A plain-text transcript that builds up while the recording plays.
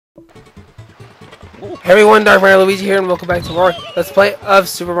Hey everyone, Dark Mario Luigi here, and welcome back to more Let's Play of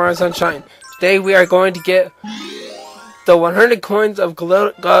Super Mario Sunshine. Today we are going to get the 100 coins of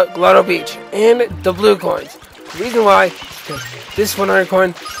Glotto Beach and the blue coins. The reason why is because this 100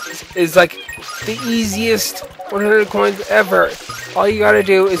 coin is like the easiest 100 coins ever. All you gotta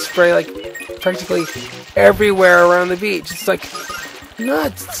do is spray like practically everywhere around the beach. It's like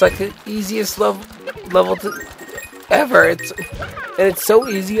nuts. It's like the easiest level ever. It's so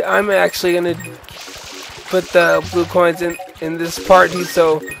easy. I'm actually gonna put the blue coins in this part,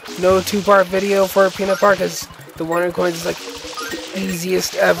 so no two-part video for Pinna Park, because the 100 coins is like the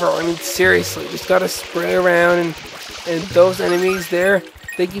easiest ever. I mean, seriously, you just gotta spray around, and those enemies there,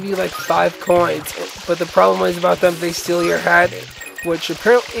 they give you like 5 coins. But the problem is about them, they steal your hat, which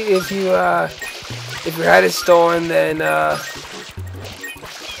apparently if your hat is stolen, then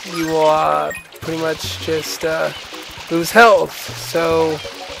you will pretty much just lose health. So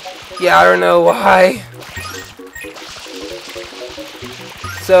yeah, I don't know why.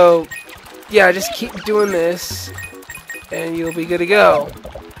 So yeah, just keep doing this and you'll be good to go.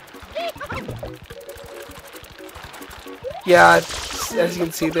 Yeah, as you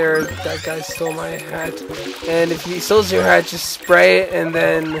can see there, that guy stole my hat. And if he steals your hat, just spray it and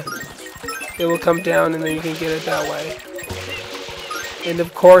then it will come down and then you can get it that way. And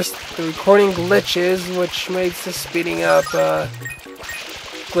of course, the recording glitches, which makes the speeding up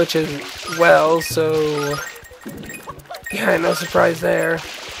glitch as well, so yeah, no surprise there.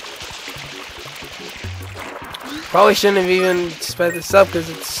 Probably shouldn't have even sped this up because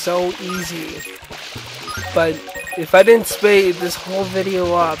it's so easy. But if I didn't speed this whole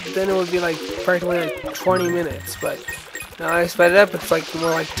video up, then it would be like practically like 20 minutes. But now I sped it up, it's like more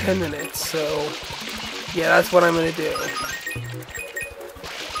like 10 minutes. So yeah, that's what I'm gonna do.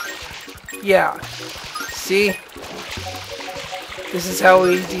 Yeah, see? This is how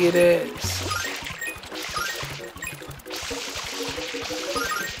easy it is.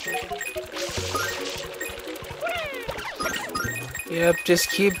 Yep,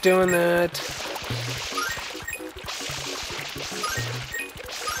 just keep doing that.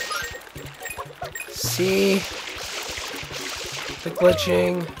 See? The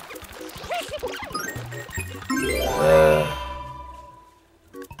glitching.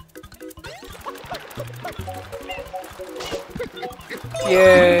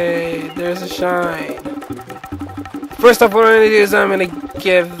 Yay, there's a shine. First off, what I'm going to do is I'm going to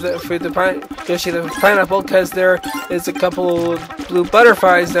give Yoshi the pineapple, because there is a couple blue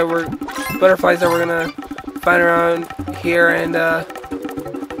butterflies that we're going to find around here, and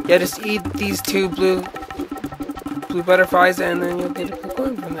yeah, just eat these 2 blue butterflies and then you'll get a blue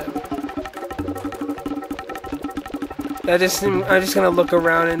coin from them. I'm just going to look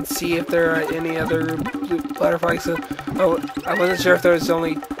around and see if there are any other blue butterflies. So, I wasn't sure if there was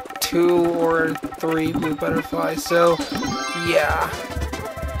only 2 or 3 blue butterflies, so yeah.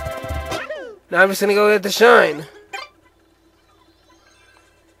 Now I'm just gonna go get the shine.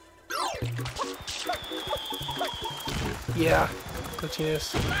 Yeah,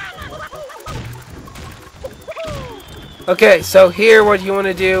 glitchiness. Okay, so here what you want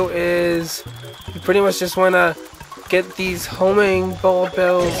to do is you pretty much just want to get these homing bulb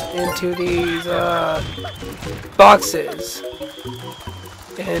bells into these boxes.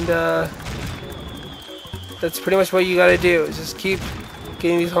 And that's pretty much what you gotta do, is just keep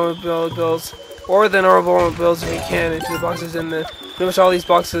getting these homing bills, or the normal bills if you can, into the boxes, and pretty much all these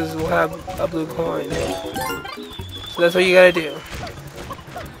boxes will have a blue coin. So that's what you gotta do.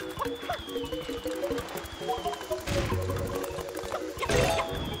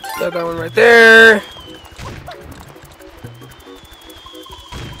 Got that one right there.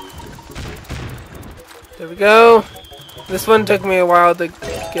 There we go. This one took me a while to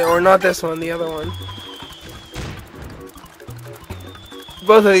get, or not this one, the other one.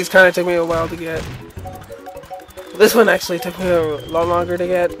 Both of these kind of took me a while to get. This one actually took me a lot longer to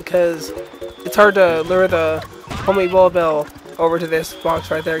get, because it's hard to lure the homing bulb bell over to this box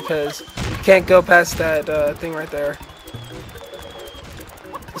right there, because you can't go past that thing right there.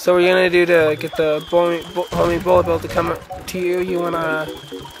 So what you're gonna do to get the homing bulb bell to come to you, you wanna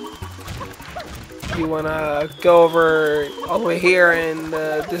go over all the way here, and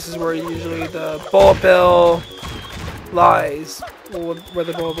this is where usually the bulb bell lies, where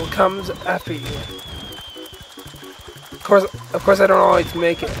the bulb bell comes after you. Of course, I don't always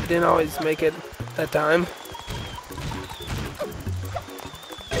make it. I didn't always make it that time.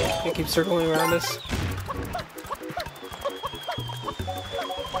 I keep circling around this.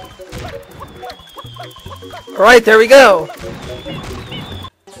 Alright, there we go!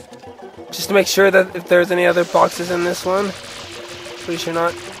 Just to make sure that if there's any other boxes in this one. Pretty sure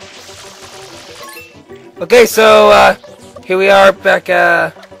not. Okay, so here we are back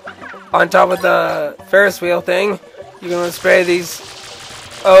on top of the Ferris wheel thing. You're gonna spray these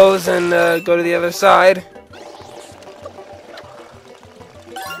O's and go to the other side.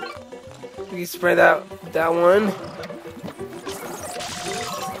 You can spray that one.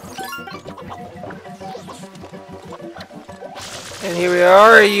 And here we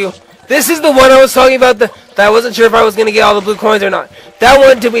are. This is the one I was talking about. That I wasn't sure if I was gonna get all the blue coins or not. That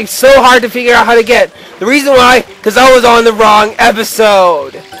one took me so hard to figure out how to get. The reason why, because I was on the wrong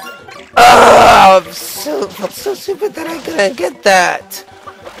episode. I'm so stupid that I couldn't get that.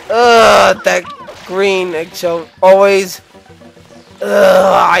 That green eggshell always.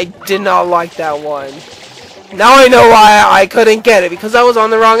 I did not like that one. Now I know why I couldn't get it, because I was on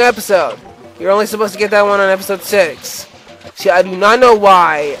the wrong episode. You're only supposed to get that one on episode 6. See, I do not know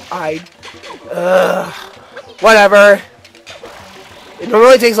why whatever. It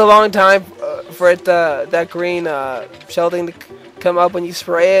normally takes a long time for it that green shell thing to come up when you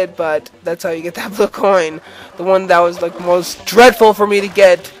spray it, but that's how you get that blue coin. The one that was like most dreadful for me to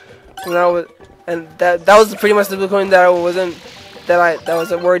get when I was, and that was pretty much the blue coin that I wasn't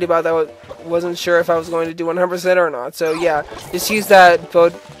worried about. That wasn't sure if I was going to do 100% or not. So yeah, just use that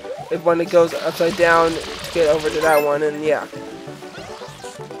boat when it goes upside down to get over to that one, and yeah.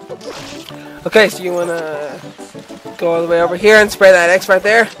 Okay, so you wanna go all the way over here and spray that X right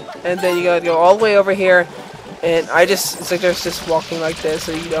there, and then you gotta go all the way over here, and I just suggest just walking like this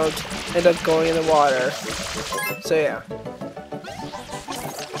so you don't end up going in the water. So yeah,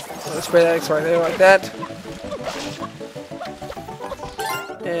 let's spray that X right there like that,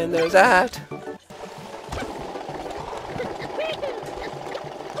 and there's that.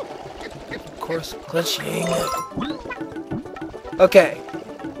 Of course, glitching. Okay,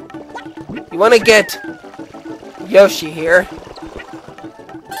 you want to get Yoshi here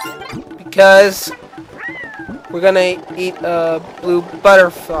because we're gonna eat a blue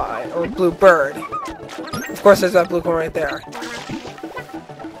butterfly or blue bird. Of course, there's that blue one right there.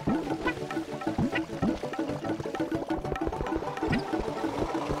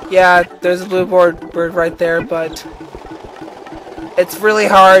 Yeah, there's a blue bird right there, but it's really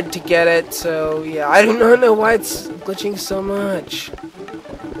hard to get it. So yeah, I do not know why it's glitching so much.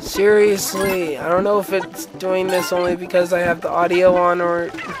 Seriously, I don't know if it's doing this only because I have the audio on,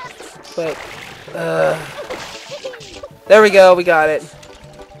 but there we go, we got it.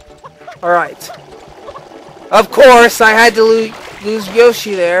 Alright. Of course, I had to lose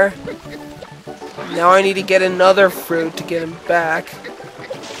Yoshi there. Now I need to get another fruit to get him back.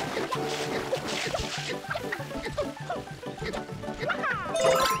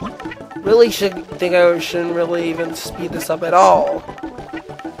 Really shouldn't really even speed this up at all.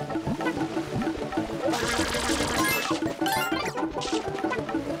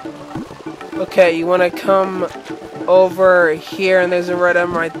 Okay, you want to come over here, and there's a red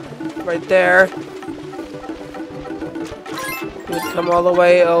M right there. You would come all the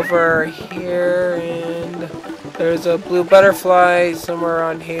way over here, and there's a blue butterfly somewhere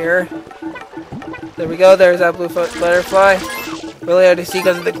on here. There we go. There's that blue butterfly. Really hard to see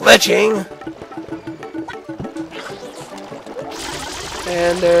because of the glitching.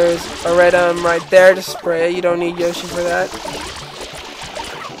 And there's a red M right there to spray. You don't need Yoshi for that.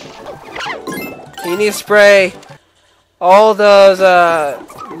 You need to spray all those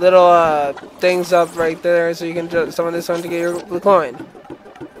little things up right there so you can summon this one to get your blue coin.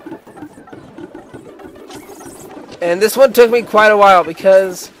 And this one took me quite a while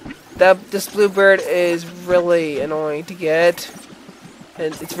because this blue bird is really annoying to get.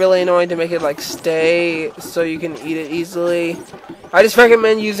 And it's really annoying to make it like stay so you can eat it easily. I just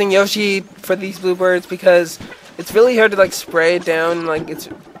recommend using Yoshi for these bluebirds because it's really hard to like spray it down, and like it's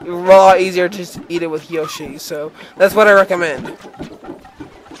a lot easier to just eat it with Yoshi. So that's what I recommend.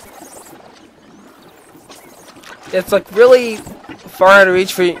 It's like really far out of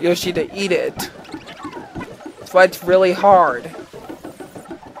reach for Yoshi to eat it. That's why it's really hard.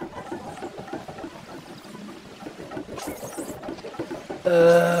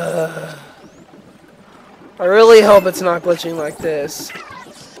 I really hope it's not glitching like this.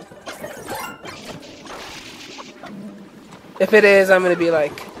 If it is, I'm gonna be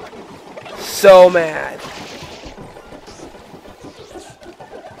like so mad.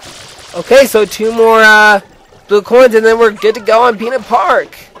 Okay, so 2 more blue coins and then we're good to go on Pinna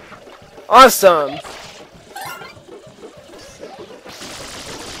Park. Awesome.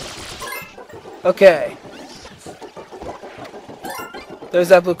 Okay. There's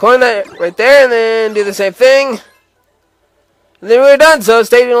that blue coin right there, and then do the same thing. And then we're done. So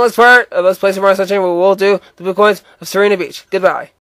stay tuned in the next part of Let's Play some Mario Sunshine, where we'll do the blue coins of Serena Beach. Goodbye.